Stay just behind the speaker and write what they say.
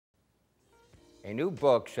A new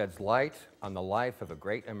book sheds light on the life of a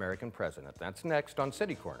great American president. That's next on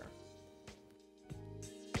City Corner.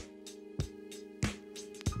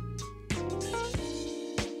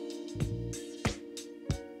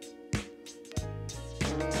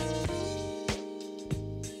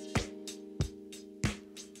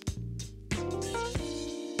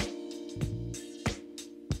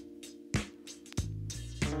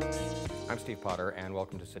 I'm Steve Potter, and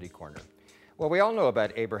welcome to City Corner. Well, we all know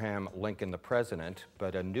about Abraham Lincoln, the president,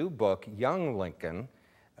 but a new book, Young Lincoln,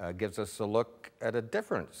 gives us a look at a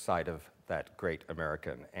different side of that great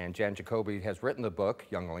American. And Jan Jacobi has written the book,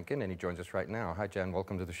 Young Lincoln, and he joins us right now. Hi, Jan.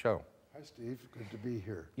 Welcome to the show. Hi, Steve. Good to be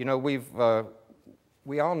here. You know,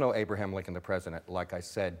 we all know Abraham Lincoln, the president, like I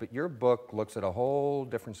said, but your book looks at a whole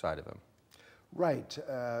different side of him. Right.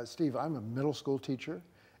 Steve, I'm a middle school teacher,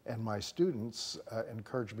 and my students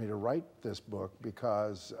encouraged me to write this book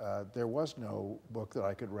because there was no book that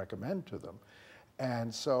I could recommend to them.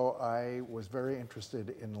 And so I was very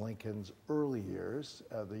interested in Lincoln's early years,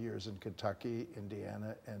 the years in Kentucky,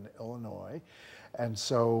 Indiana, and Illinois. And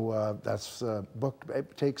so that's the book.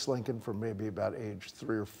 It takes Lincoln from maybe about age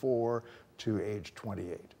 3 or 4 to age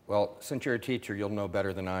 28. Well, since you're a teacher, you'll know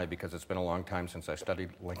better than I because it's been a long time since I studied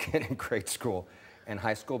Lincoln in grade school and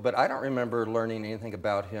high school, but I don't remember learning anything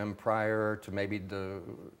about him prior to maybe the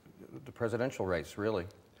presidential race, really.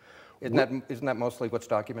 Isn't that mostly what's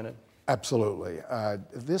documented? Absolutely.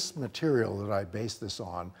 This material that I based this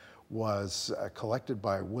on was collected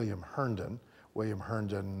by William Herndon. William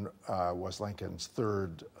Herndon was Lincoln's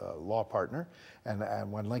third law partner,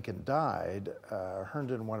 and when Lincoln died,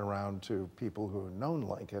 Herndon went around to people who had known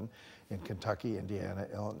Lincoln in Kentucky, Indiana,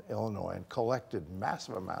 Illinois, and collected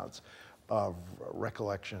massive amounts of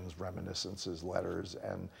recollections, reminiscences, letters,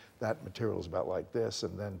 and that material is about like this.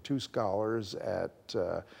 And then two scholars at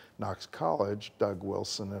Knox College, Doug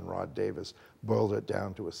Wilson and Rod Davis, boiled it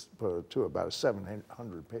down to about a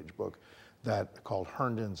 700-page book that called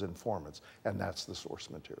Herndon's Informants, and that's the source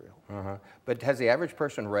material. But has the average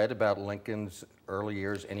person read about Lincoln's early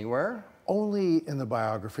years anywhere? Only in the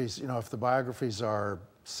biographies. You know, if the biographies are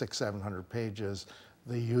 600-700 pages,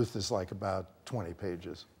 the youth is like about 20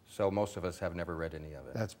 pages. So most of us have never read any of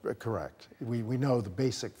it. That's correct. We know the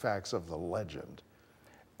basic facts of the legend.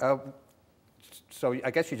 So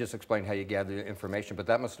I guess you just explained how you gathered the information, but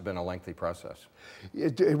that must have been a lengthy process.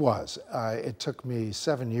 It was. It took me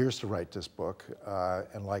 7 years to write this book,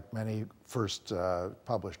 and like many first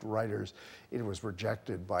published writers, it was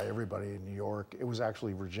rejected by everybody in New York. It was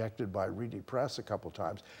actually rejected by Reedy Press a couple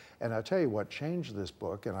times. And I'll tell you what changed this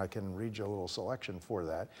book, and I can read you a little selection for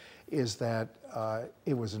that, is that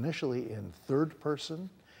it was initially in third person,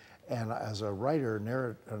 and as a writer,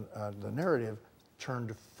 the narrative turned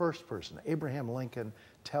to first person. Abraham Lincoln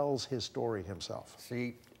tells his story himself.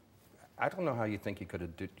 See, I don't know how you think you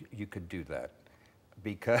could do that,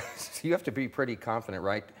 because you have to be pretty confident,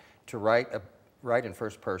 right, to write in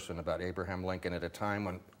first person about Abraham Lincoln at a time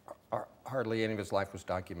when hardly any of his life was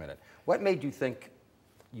documented. What made you think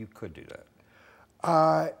you could do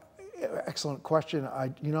that? Excellent question.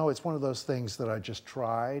 You know, it's one of those things that I just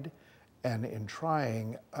tried, and in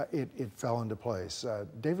trying, it fell into place.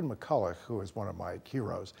 David McCulloch, who is one of my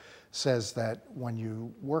heroes, says that when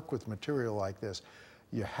you work with material like this,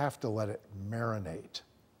 you have to let it marinate.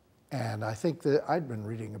 And I think that I'd been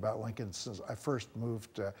reading about Lincoln since I first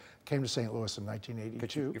came to St. Louis in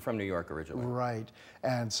 1982. You're from New York originally. Right.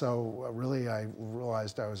 And so really I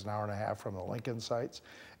realized I was an hour and a half from the Lincoln sites,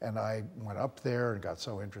 and I went up there and got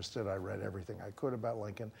so interested I read everything I could about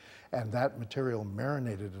Lincoln, and that material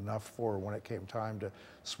marinated enough for when it came time to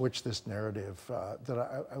switch this narrative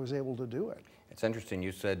that I was able to do it. It's interesting,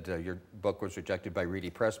 you said your book was rejected by Reedy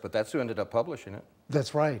Press, but that's who ended up publishing it.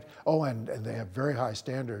 That's right. Oh, and they have very high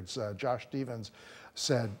standards. Josh Stevens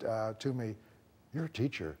said to me, "You're a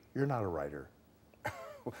teacher, you're not a writer."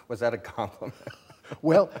 Was that a compliment?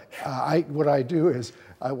 Well, what I do is,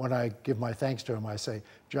 when I give my thanks to him, I say,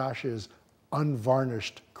 Josh's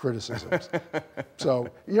unvarnished criticisms. So,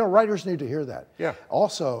 you know, writers need to hear that. Yeah.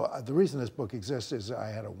 Also, the reason this book exists is I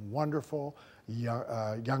had a wonderful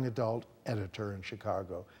young adult editor in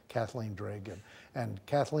Chicago, Kathleen Dragan. And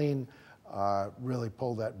Kathleen really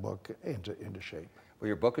pulled that book into shape. Well,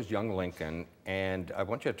 your book is Young Lincoln, and I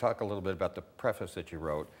want you to talk a little bit about the preface that you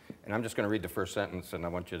wrote. And I'm just going to read the first sentence, and I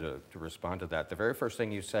want you to respond to that. The very first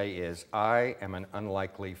thing you say is, "I am an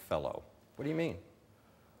unlikely fellow." What do you mean?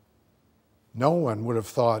 No one would have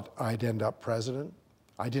thought I'd end up president.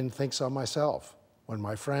 I didn't think so myself. When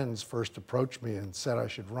my friends first approached me and said I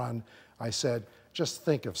should run, I said, just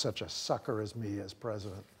think of such a sucker as me as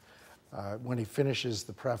president. When he finishes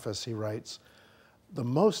the preface, he writes, The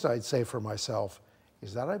most I'd say for myself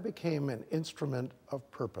is that I became an instrument of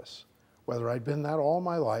purpose. Whether I'd been that all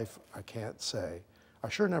my life, I can't say. I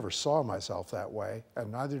sure never saw myself that way,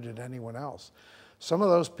 and neither did anyone else. Some of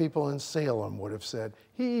those people in Salem would have said,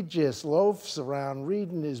 he just loafs around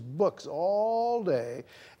reading his books all day,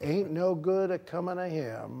 ain't no good a coming of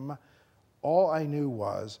him. All I knew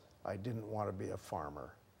was I didn't want to be a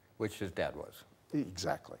farmer. Which his dad was.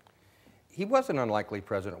 Exactly. He was an unlikely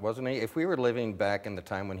president, wasn't he? If we were living back in the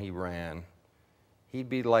time when he ran, he'd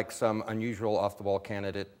be like some unusual off-the-wall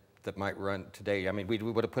candidate that might run today. I mean, we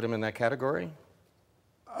would have put him in that category?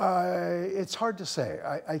 It's hard to say.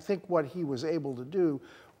 I think what he was able to do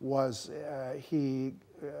was he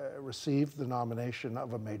received the nomination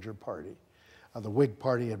of a major party. The Whig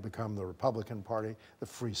Party had become the Republican Party, the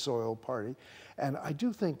Free Soil Party. And I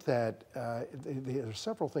do think that there are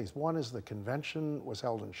several things. One is the convention was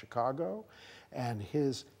held in Chicago, and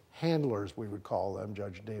his handlers, we would call them,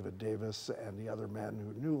 Judge David Davis and the other men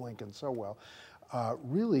who knew Lincoln so well,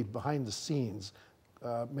 really behind the scenes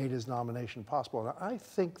made his nomination possible. And I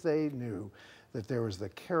think they knew that there was the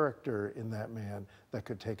character in that man that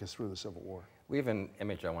could take us through the Civil War. We have an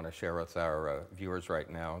image I want to share with our viewers right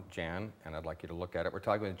now, Jan, and I'd like you to look at it. We're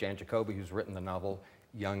talking with Jan Jacobi, who's written the novel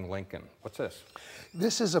Young Lincoln. What's this?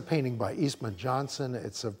 This is a painting by Eastman Johnson.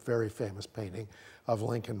 It's a very famous painting of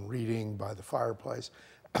Lincoln reading by the fireplace.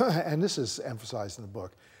 And this is emphasized in the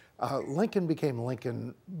book. Lincoln became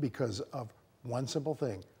Lincoln because of one simple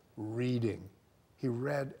thing, reading. He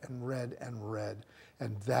read and read and read.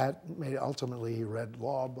 And that made, ultimately, he read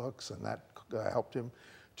law books, and that helped him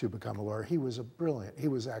to become a lawyer. He was he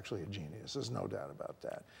was actually a genius, there's no doubt about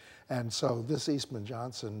that. And so this Eastman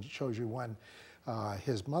Johnson shows you when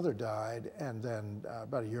his mother died, and then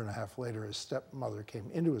about a year and a half later, his stepmother came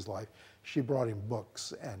into his life. She brought him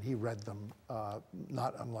books, and he read them,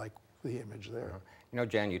 not unlike the image there. You know,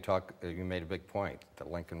 Jan, you made a big point that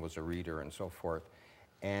Lincoln was a reader and so forth.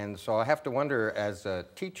 And so I have to wonder, as a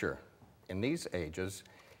teacher in these ages,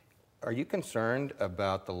 are you concerned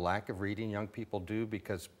about the lack of reading young people do?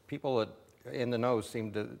 Because people in the know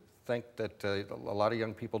seem to think that a lot of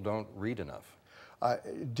young people don't read enough.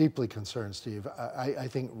 Deeply concerned, Steve. I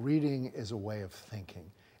think reading is a way of thinking.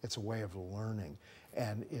 It's a way of learning.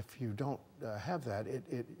 And if you don't have that,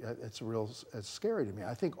 it's scary to me.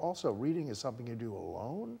 I think also reading is something you do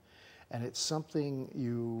alone, and it's something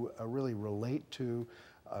you really relate to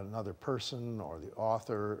another person or the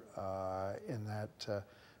author in that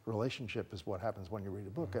relationship is what happens when you read a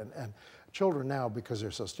book. And children now, because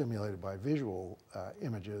they're so stimulated by visual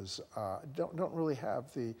images, don't really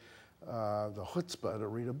have the chutzpah to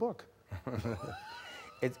read a book.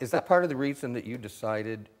 Is that part of the reason that you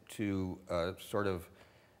decided to sort of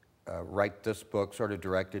write this book sort of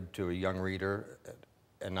directed to a young reader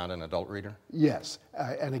and not an adult reader? Yes,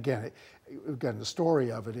 and again, the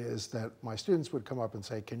story of it is that my students would come up and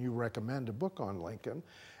say, can you recommend a book on Lincoln?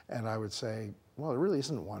 And I would say, well, there really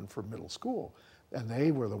isn't one for middle school. And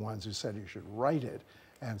they were the ones who said you should write it.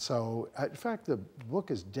 And so, in fact, the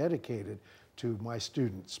book is dedicated to my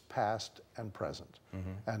students, past and present.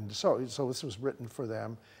 And so this was written for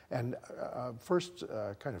them. And first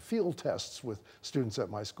kind of field tests with students at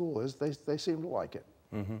my school is they seem to like it.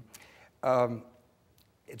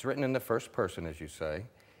 It's written in the first person, as you say.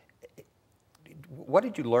 What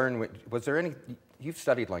did you learn? Was there any, you've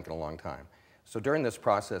studied Lincoln a long time. So during this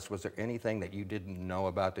process, was there anything that you didn't know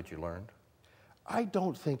about that you learned? I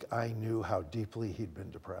don't think I knew how deeply he'd been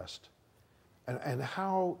depressed and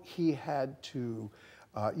how he had to,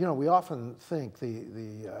 you know, we often think,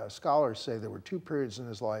 the scholars say there were two periods in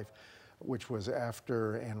his life, which was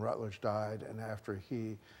after Anne Rutledge died and after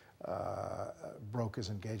he broke his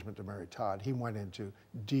engagement to Mary Todd. He went into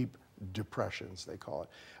deep depressions, they call it.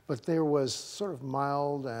 But there was sort of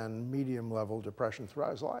mild and medium level depression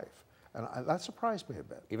throughout his life. And that surprised me a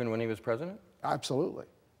bit. Even when he was president? Absolutely.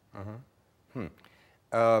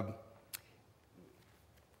 How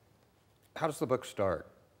does the book start?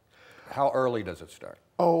 How early does it start?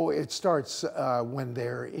 Oh, it starts when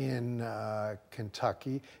they're in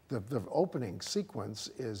Kentucky. The opening sequence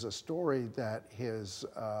is a story that his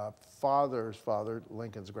father's father,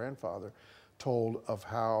 Lincoln's grandfather, told of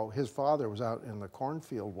how his father was out in the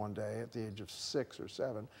cornfield one day at the age of 6 or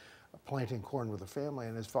 7, planting corn with a family,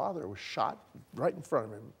 and his father was shot right in front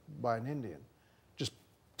of him by an Indian. Just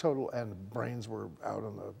total, and the brains were out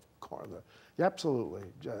on the corn. Yeah, absolutely,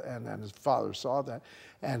 and his father saw that,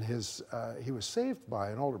 and he was saved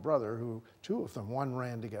by an older brother who, two of them, one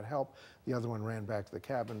ran to get help, the other one ran back to the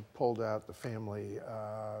cabin, pulled out the family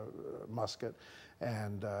musket,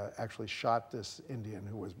 and actually shot this Indian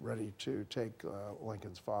who was ready to take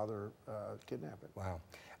Lincoln's father, kidnap him. Wow.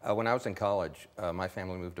 When I was in college, my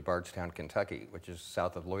family moved to Bardstown, Kentucky, which is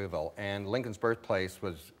south of Louisville, and Lincoln's birthplace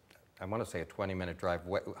was, I want to say, a 20-minute drive,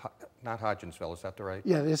 not Hodgensville, is that the right?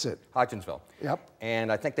 Yeah, is it? Hodgensville. Yep.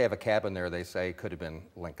 And I think they have a cabin there they say could have been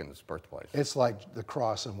Lincoln's birthplace. It's like the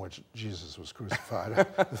cross in which Jesus was crucified.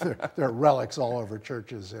 there are relics all over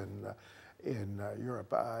churches in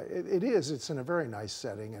Europe. It is. It's in a very nice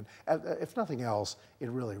setting, and if nothing else, it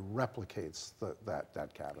really replicates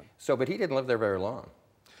that cabin. So, but he didn't live there very long.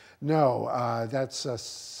 No, that's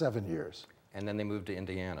 7 years. And then they moved to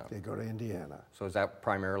Indiana. They go to Indiana. So is that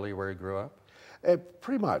primarily where he grew up?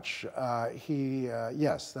 Pretty much.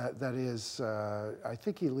 Yes, that is, I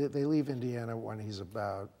think they leave Indiana when he's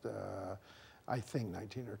about, I think,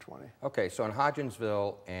 19 or 20. Okay, so in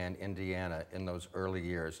Hodgensville and Indiana in those early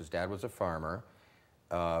years, his dad was a farmer,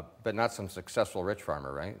 but not some successful rich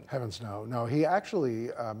farmer, right? Heavens no. No, he actually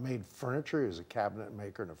made furniture. He was a cabinet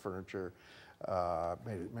maker and a furniture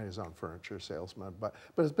made his own furniture salesman, but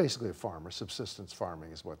it's basically a farmer. Subsistence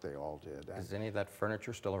farming is what they all did. And, is any of that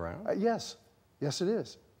furniture still around? Yes, yes it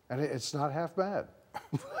is, and it's not half bad.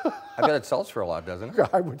 I bet it sells for a lot, doesn't it?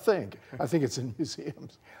 I would think. I think it's in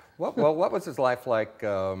museums. What was his life like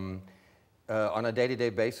on a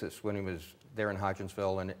day-to-day basis when he was there in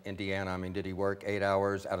Hodgensville in Indiana? I mean, did he work 8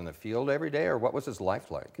 hours out in the field every day, or what was his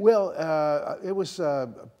life like? Well, it was,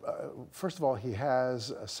 first of all, he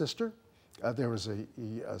has a sister. There was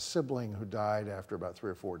a sibling who died after about 3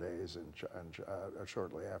 or 4 days, and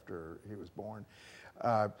shortly after he was born.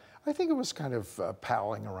 I think it was kind of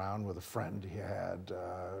palling around with a friend he had.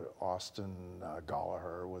 Austin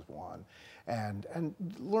Gallagher was one, and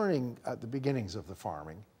learning at the beginnings of the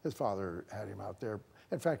farming. His father had him out there.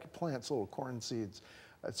 In fact, he plants little corn seeds.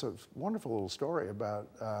 It's a wonderful little story about,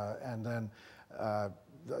 and then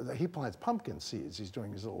he plants pumpkin seeds. He's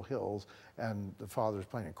doing these little hills, and the father's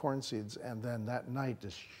planting corn seeds. And then that night,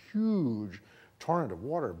 this huge torrent of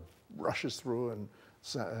water rushes through,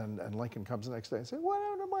 and Lincoln comes the next day and says, "What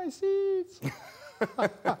happened to my seeds?"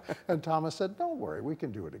 And Thomas said, "Don't worry, we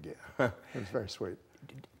can do it again." It was very sweet.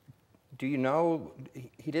 Do you know,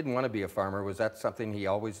 he didn't want to be a farmer. Was that something he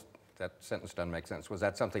always, that sentence doesn't make sense, was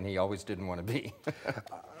that something he always didn't want to be?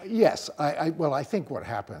 Yes, well, I think what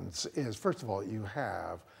happens is, first of all, you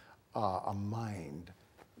have a mind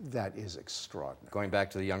that is extraordinary. Going back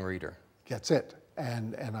to the young reader. That's it.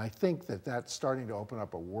 And I think that's starting to open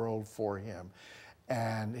up a world for him.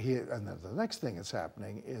 And then the next thing that's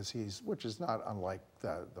happening is which is not unlike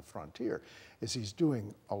the frontier, is he's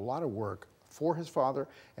doing a lot of work for his father,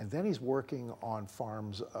 and then he's working on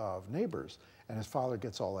farms of neighbors, and his father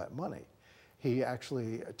gets all that money. He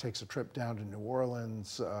actually takes a trip down to New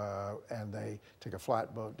Orleans, and they take a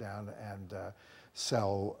flatboat down and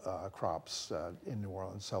sell crops in New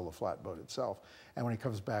Orleans, sell the flatboat itself. And when he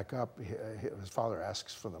comes back up, his father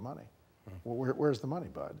asks for the money. Well, where's the money,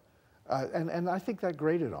 bud? And I think that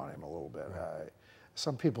grated on him a little bit. Right.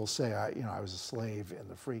 Some people say, I was a slave in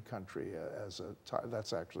the free country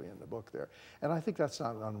that's actually in the book there. And I think that's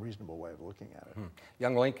not an unreasonable way of looking at it.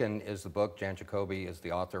 Young Lincoln is the book. Jan Jacobi is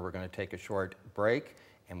the author. We're going to take a short break,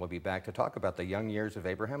 and we'll be back to talk about the young years of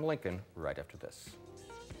Abraham Lincoln right after this.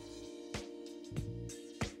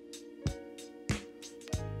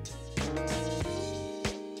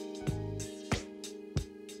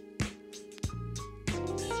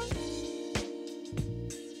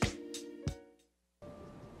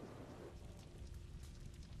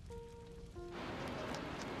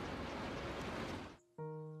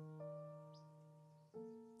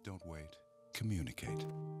 Don't wait. Communicate.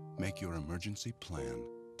 Make your emergency plan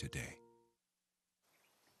today.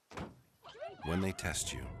 When they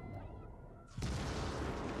test you,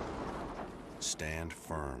 stand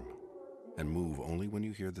firm and move only when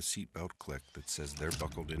you hear the seatbelt click that says they're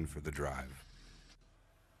buckled in for the drive.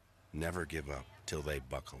 Never give up till they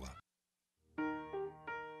buckle up.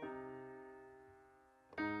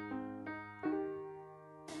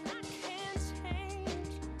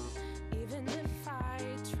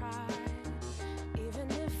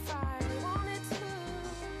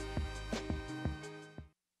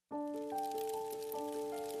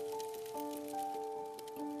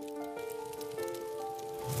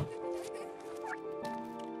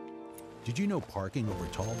 Did you know parking over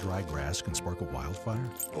tall, dry grass can spark a wildfire?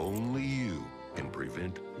 Only you can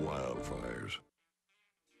prevent wildfires.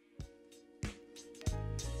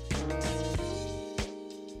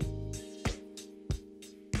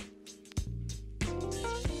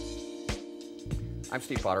 I'm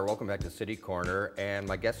Steve Potter. Welcome back to City Corner. And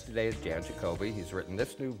my guest today is Jan Jacobi. He's written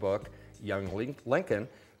this new book, Young Lincoln,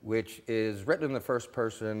 which is written in the first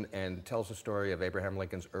person and tells the story of Abraham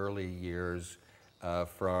Lincoln's early years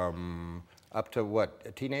from up to what,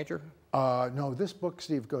 a teenager? No, this book,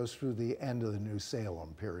 Steve, goes through the end of the New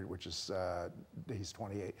Salem period, which is, he's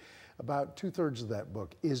 28. About 2/3 of that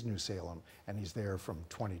book is New Salem, and he's there from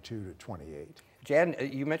 22 to 28. Jan,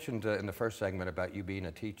 you mentioned in the first segment about you being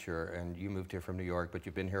a teacher, and you moved here from New York, but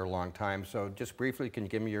you've been here a long time. So just briefly, can you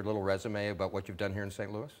give me your little resume about what you've done here in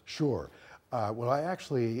St. Louis? Sure. Well, I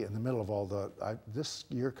actually, in the middle of all this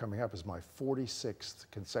year coming up is my 46th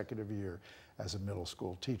consecutive year as a middle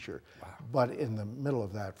school teacher. Wow. But in the middle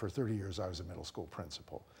of that, for 30 years, I was a middle school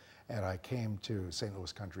principal. And I came to St.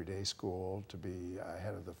 Louis Country Day School to be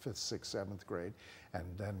head of the 5th, 6th, 7th grade. And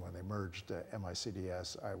then when they merged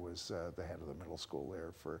MICDS, I was the head of the middle school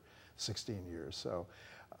there for 16 years. So,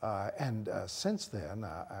 since then,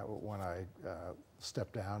 when I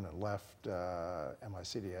stepped down and left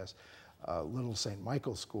MICDS, Little St.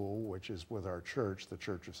 Michael School, which is with our church, the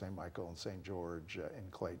Church of St. Michael and St. George in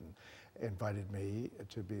Clayton, invited me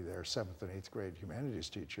to be their 7th and 8th grade humanities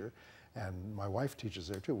teacher. And my wife teaches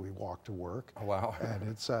there too. We walk to work. Oh, wow. And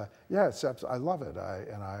it's, yeah, I love it.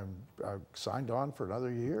 I'm signed on for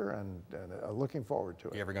another year and looking forward to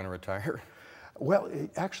it. You ever going to retire? Well,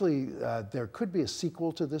 actually, there could be a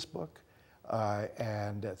sequel to this book.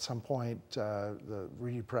 And at some point, the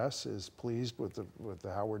Reedy Press is pleased with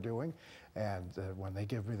how we're doing. And when they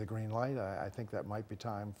give me the green light, I think that might be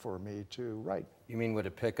time for me to write. You mean, would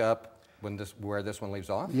it pick up where this one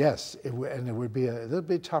leaves off? Yes, and it would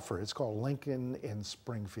be tougher. It's called Lincoln in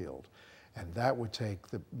Springfield. And that would take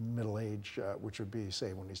the middle age, which would be,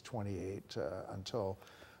 say, when he's 28 until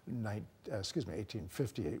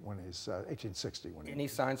 1858 when he's 1860 when Any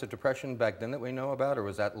signs of depression back then that we know about, or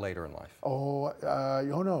was that later in life? Oh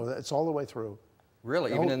no, it's all the way through.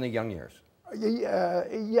 Really, even in the young years?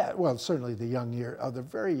 Yeah. Well, certainly the young year, the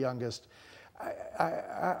very youngest.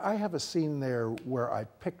 I have a scene there where I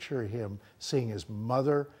picture him seeing his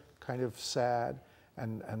mother kind of sad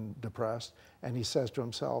and depressed, and he says to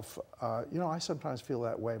himself, you know, I sometimes feel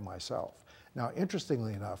that way myself. Now,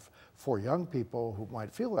 interestingly enough, for young people who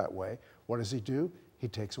might feel that way, what does he do? He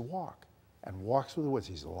takes a walk and walks through the woods.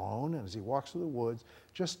 He's alone, and as he walks through the woods,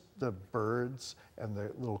 just the birds and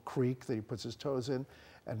the little creek that he puts his toes in.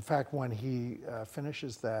 In fact, when he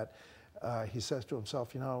finishes that, he says to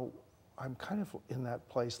himself, you know, I'm kind of in that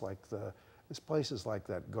place this place is like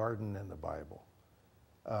that garden in the Bible.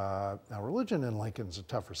 Now, religion in Lincoln's a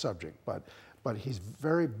tougher subject, but he's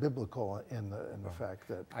very biblical in the fact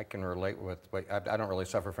that... I can relate with, I don't really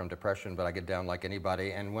suffer from depression, but I get down like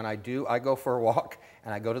anybody. And when I do, I go for a walk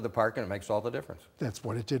and I go to the park and it makes all the difference. That's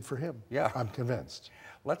what it did for him. Yeah. I'm convinced.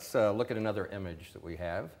 Let's look at another image that we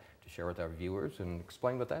have to share with our viewers and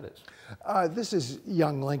explain what that is. This is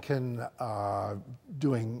young Lincoln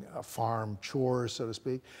doing farm chores, so to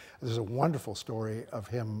speak. There's a wonderful story of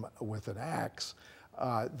him with an axe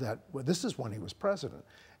this is when he was president.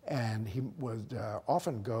 And he would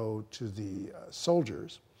often go to the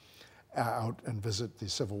soldiers out and visit the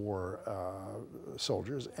Civil War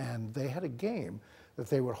soldiers, and they had a game that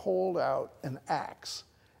they would hold out an axe,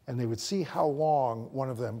 and they would see how long one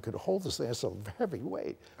of them could hold this thing. It's a heavy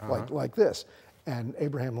weight, like this. And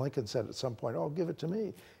Abraham Lincoln said at some point, "Oh, give it to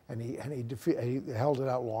me," and he held it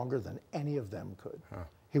out longer than any of them could.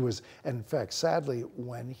 He was, in fact, sadly,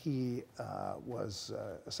 when he was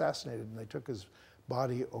assassinated, and they took his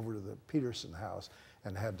body over to the Peterson house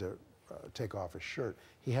and had to take off his shirt,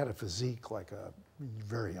 he had a physique like a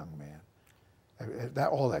very young man.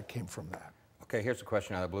 All that came from that. Okay, here's a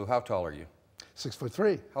question out of the blue. How tall are you?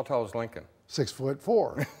 6'3". How tall is Lincoln?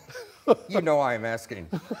 6'4". You know I'm asking.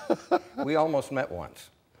 We almost met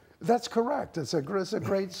once. That's correct. It's a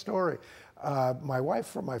great story. My wife,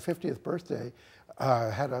 for my 50th birthday,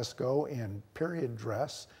 had us go in period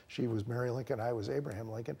dress. She was Mary Lincoln, I was Abraham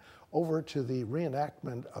Lincoln, over to the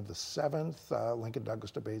reenactment of the 7th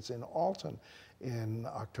Lincoln-Douglas debates in Alton in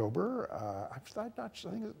October. I'm not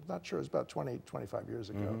sure, it was about 25 years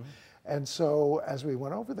ago. And so as we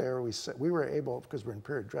went over there, we were able, because we're in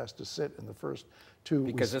period dress, to sit in the first two.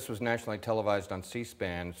 Because this was nationally televised on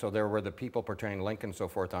C-SPAN, so there were the people portraying Lincoln and so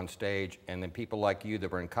forth on stage, and then people like you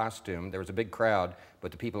that were in costume. There was a big crowd,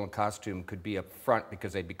 but the people in costume could be up front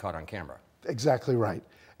because they'd be caught on camera. Exactly right.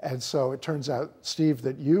 And so it turns out, Steve,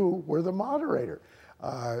 that you were the moderator.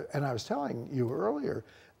 And I was telling you earlier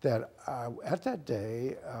that at that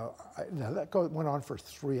day, that went on for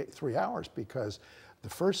three hours, because the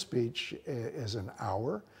first speech is an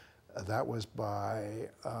hour. That was by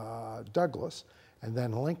Douglas. And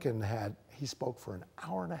then Lincoln he spoke for an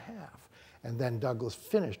hour and a half. And then Douglas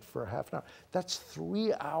finished for half an hour. That's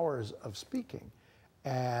 3 hours of speaking.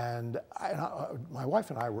 And my wife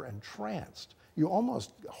and I were entranced. You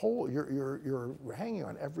almost you're hanging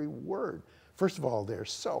on every word. First of all, they're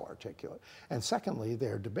so articulate. And secondly,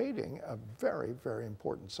 they're debating a very, very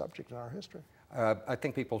important subject in our history. I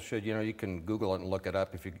think people should, you can Google it and look it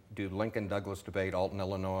up. If you do Lincoln-Douglas debate, Alton,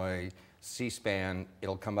 Illinois, C-SPAN,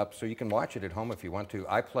 it'll come up. So you can watch it at home if you want to.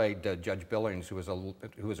 I played Judge Billings, who was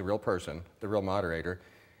a real person, the real moderator.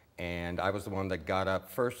 And I was the one that got up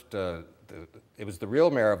first. It was the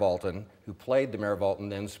real mayor of Alton who played the mayor of Alton,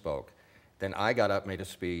 then spoke. Then I got up, made a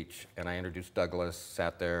speech, and I introduced Douglas,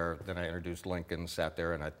 sat there. Then I introduced Lincoln, sat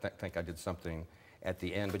there, and I think I did something at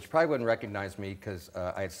the end. But you probably wouldn't recognize me because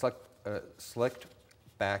I had slicked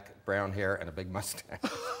back brown hair and a big mustache.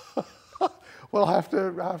 Well,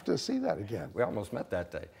 I'll have to see that again. We almost met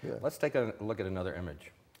that day. Yeah. Let's take a look at another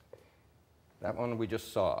image. That one we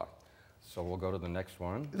just saw. So we'll go to the next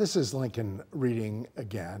one. This is Lincoln reading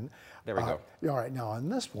again. There we go. All right, now on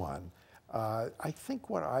this one, I think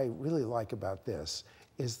what I really like about this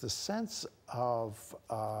is the sense of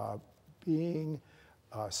being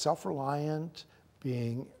self-reliant,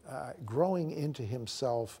 growing into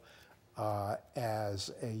himself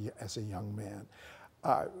as a young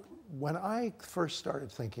man. When I first started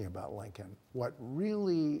thinking about Lincoln,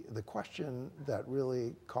 the question that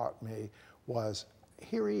really caught me was,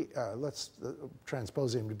 let's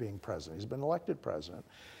transpose him to being president. He's been elected president.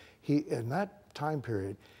 In that time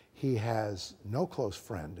period, he has no close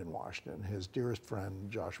friend in Washington. His dearest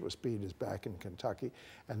friend, Joshua Speed, is back in Kentucky,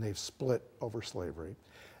 and they've split over slavery.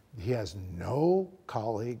 He has no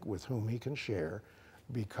colleague with whom he can share,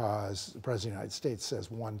 because the President of the United States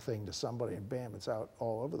says one thing to somebody and bam, it's out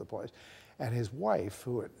all over the place. And his wife,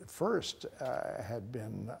 who at first had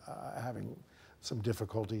been having some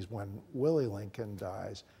difficulties when Willie Lincoln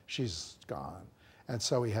dies, she's gone. And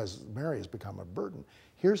so Mary has become a burden.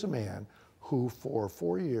 Here's a man who for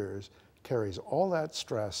 4 years carries all that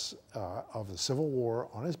stress of the Civil War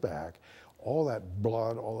on his back, all that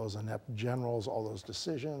blood, all those inept generals, all those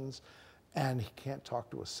decisions, and he can't talk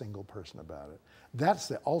to a single person about it. That's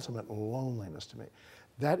the ultimate loneliness to me.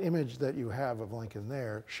 That image that you have of Lincoln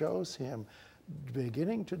there shows him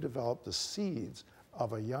beginning to develop the seeds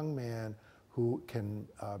of a young man who can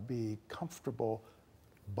be comfortable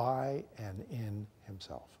by and in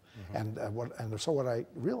himself. Mm-hmm. And so what I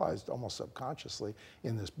realized almost subconsciously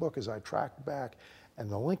in this book as I tracked back, and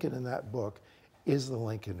the Lincoln in that book is the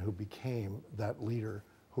Lincoln who became that leader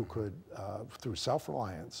who could, through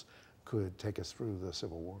self-reliance, could take us through the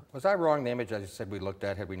Civil War. Was I wrong, the image I said we looked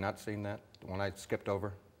at? Had we not seen that? The one I skipped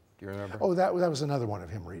over? Do you remember? Oh, that was another one of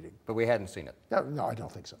him reading. But we hadn't seen it? No, I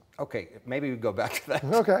don't think so. Okay, maybe we go back to that.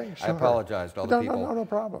 Okay, sure. I apologize to all the people. No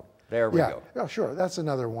problem. There we go. Yeah, sure. That's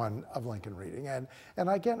another one of Lincoln reading. And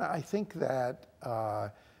again, I think that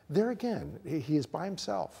there again, he is by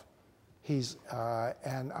himself.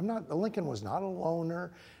 Lincoln was not a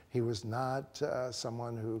loner. He was not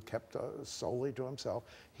someone who kept solely to himself.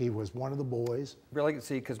 He was one of the boys. Really,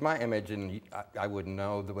 see, because my image, and I wouldn't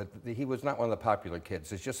know, he was not one of the popular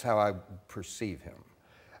kids. It's just how I perceive him.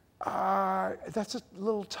 That's a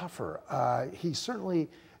little tougher. He certainly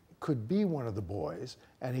could be one of the boys,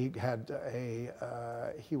 and he had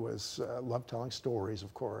he loved telling stories,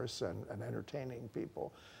 of course, and entertaining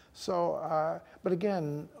people. So, but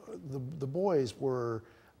again, the boys were,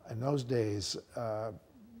 in those days,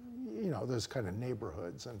 those kind of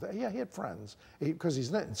neighborhoods, and he had friends, because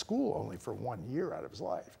he's not in school only for 1 year out of his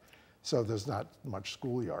life. So there's not much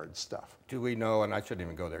schoolyard stuff. Do we know, and I shouldn't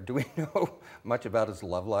even go there, do we know much about his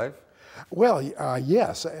love life? Well,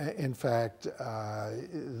 yes. In fact,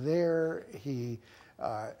 the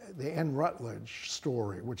Anne Rutledge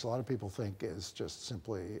story, which a lot of people think is just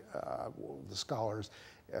simply the scholars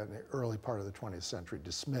in the early part of the 20th century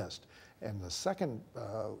dismissed. In the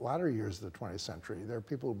latter years of the 20th century, there are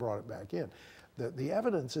people who brought it back in. The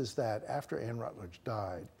evidence is that after Anne Rutledge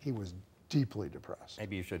died, he was deeply depressed.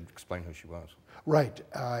 Maybe you should explain who she was. Right.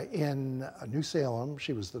 In New Salem,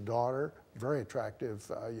 she was the daughter, very attractive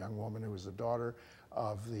young woman who was the daughter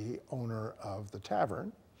of the owner of the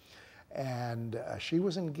tavern. And she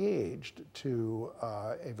was engaged to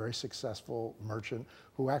a very successful merchant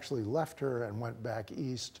who actually left her and went back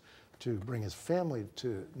east to bring his family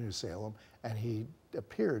to New Salem, and he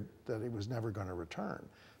appeared that he was never going to return.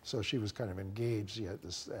 So she was kind of engaged. She had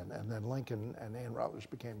this, and then Lincoln and Anne Rutledge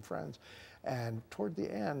became friends. And toward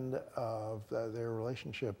the end of their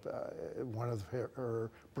relationship, one of her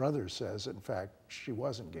brothers says, in fact, she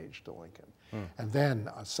was engaged to Lincoln. And then,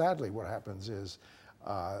 sadly, what happens is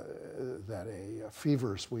that a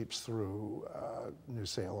fever sweeps through New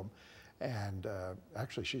Salem, And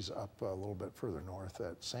actually, she's up a little bit further north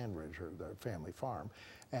at Sandridge, the family farm,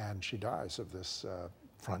 and she dies of this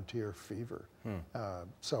frontier fever.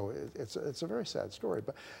 So it's a very sad story.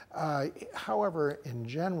 But however, in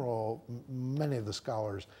general, many of the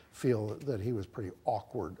scholars feel that he was pretty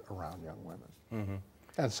awkward around young women.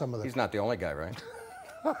 And some of the He's not the only guy, right?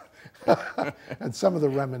 and some of the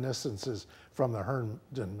reminiscences from the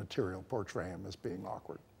Herndon material portray him as being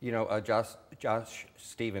awkward. You know, Josh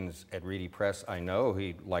Stevens at Reedy Press, I know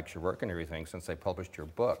he likes your work and everything since they published your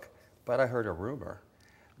book, but I heard a rumor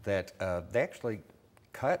that they actually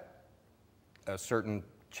cut a certain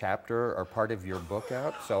chapter or part of your book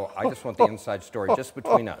out, so I just want the inside story, just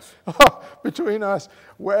between us. Between us,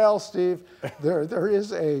 well, Steve, there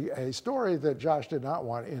is a story that Josh did not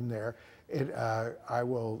want in there. I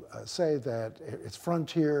will say that it's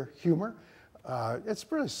frontier humor. It's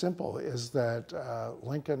pretty simple, is that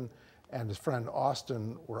Lincoln and his friend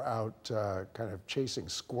Austin were out kind of chasing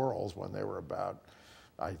squirrels when they were about,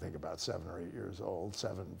 I think about 7 or 8 years old,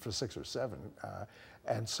 6 or 7.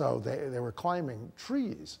 And so they were climbing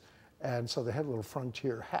trees. And so they had little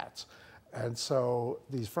frontier hats. And so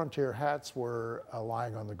these frontier hats were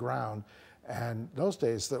lying on the ground. And those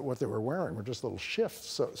days, what they were wearing were just little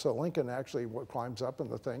shifts. So Lincoln actually climbs up in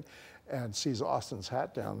the thing and sees Austin's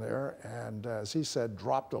hat down there, and as he said,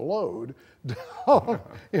 dropped a load down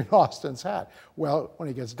in Austin's hat. Well, when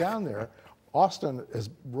he gets down there, Austin is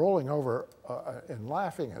rolling over and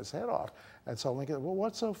laughing his head off. And so Lincoln, well,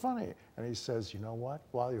 what's so funny? And he says, you know what?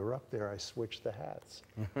 While you were up there, I switched the hats.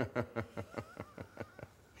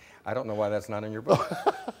 I don't know why that's not in your book.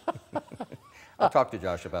 I'll talk to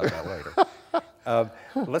Josh about that later.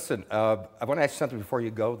 Listen, I want to ask you something before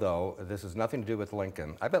you go, though. This has nothing to do with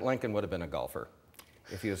Lincoln. I bet Lincoln would have been a golfer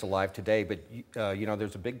if he was alive today, but you know,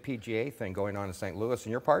 there's a big PGA thing going on in St. Louis,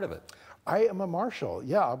 and you're part of it. I am a marshal.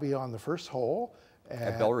 Yeah, I'll be on the first hole.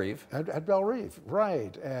 At Belle Reve. At Belle Reve,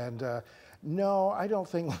 right. And no, I don't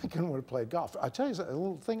think Lincoln would have played golf. I'll tell you a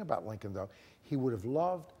little thing about Lincoln, though. He would have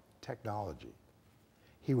loved technology.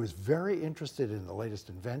 He was very interested in the latest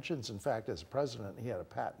inventions. In fact, as president, he had a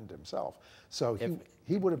patent himself. So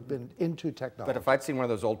he would have been into technology. But if I'd seen one of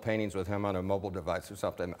those old paintings with him on a mobile device or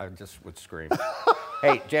something, I just would scream.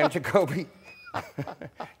 Hey, Jan Jacobi,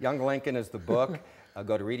 Young Lincoln is the book.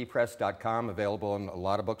 Go to reedypress.com, available in a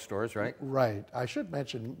lot of bookstores, right? Right. I should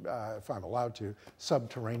mention, if I'm allowed to,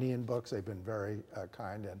 Subterranean Books. They've been very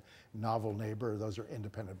kind, and Novel Neighbor. Those are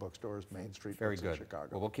independent bookstores, Main Street Very Books good. in Chicago.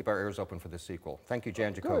 Well, we'll keep our ears open for the sequel. Thank you,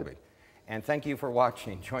 Jan Jacobi. Good. And thank you for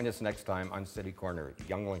watching. Join us next time on City Corner,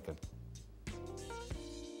 Young Lincoln.